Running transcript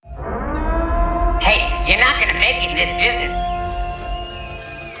You're not gonna make it in this business.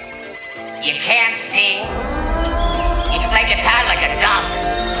 You can't sing. You play guitar like a dog.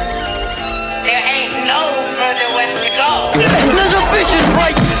 There ain't no further west to go. There's a vicious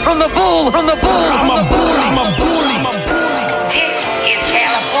right from the bull, from the bull, from the bull. I'm a bully. This is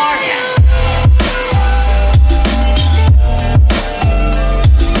California.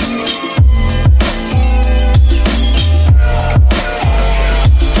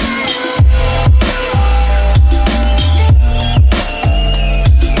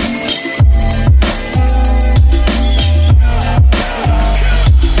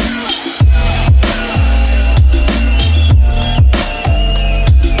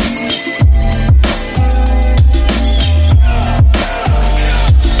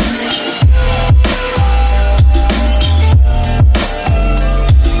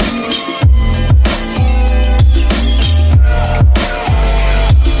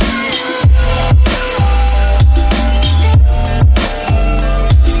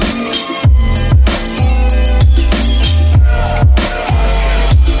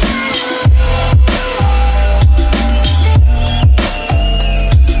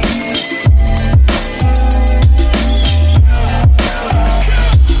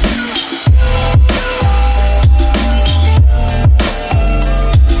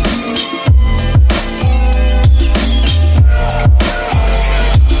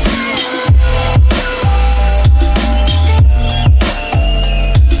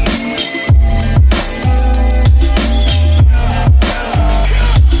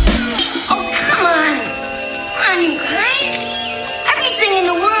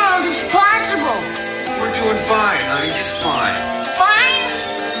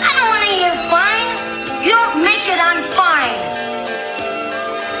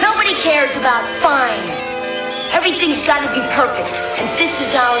 Cares about fine. Everything's got to be perfect, and this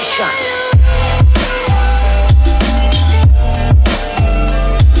is our shot.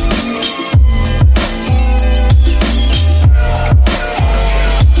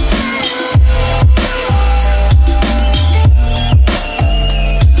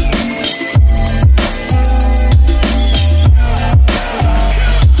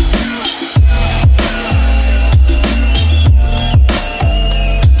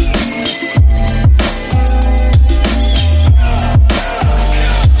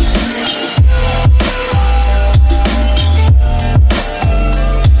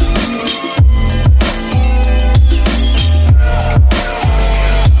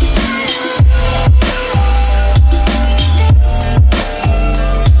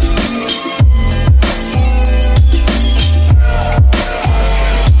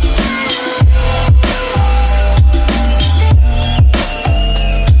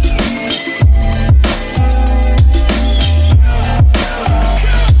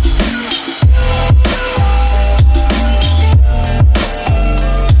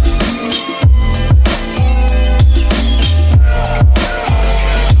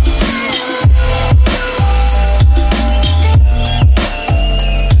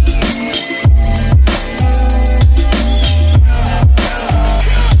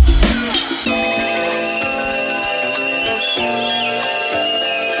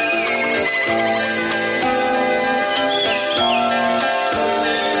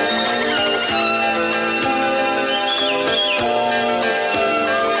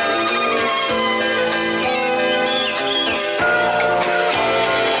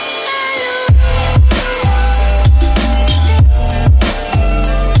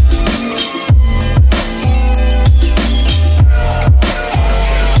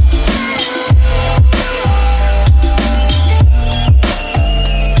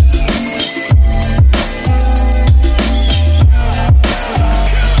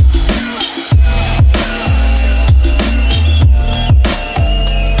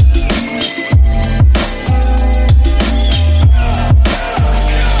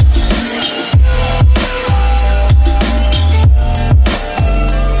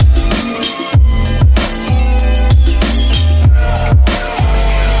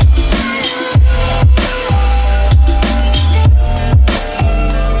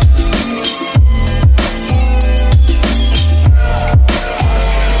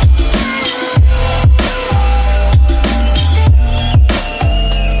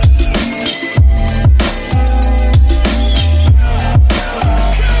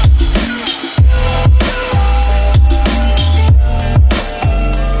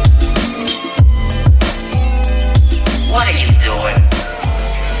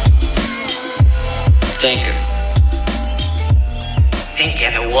 Thinking.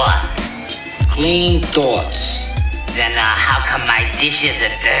 Thinking of what? Clean thoughts. Then how come my dishes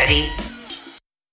are dirty?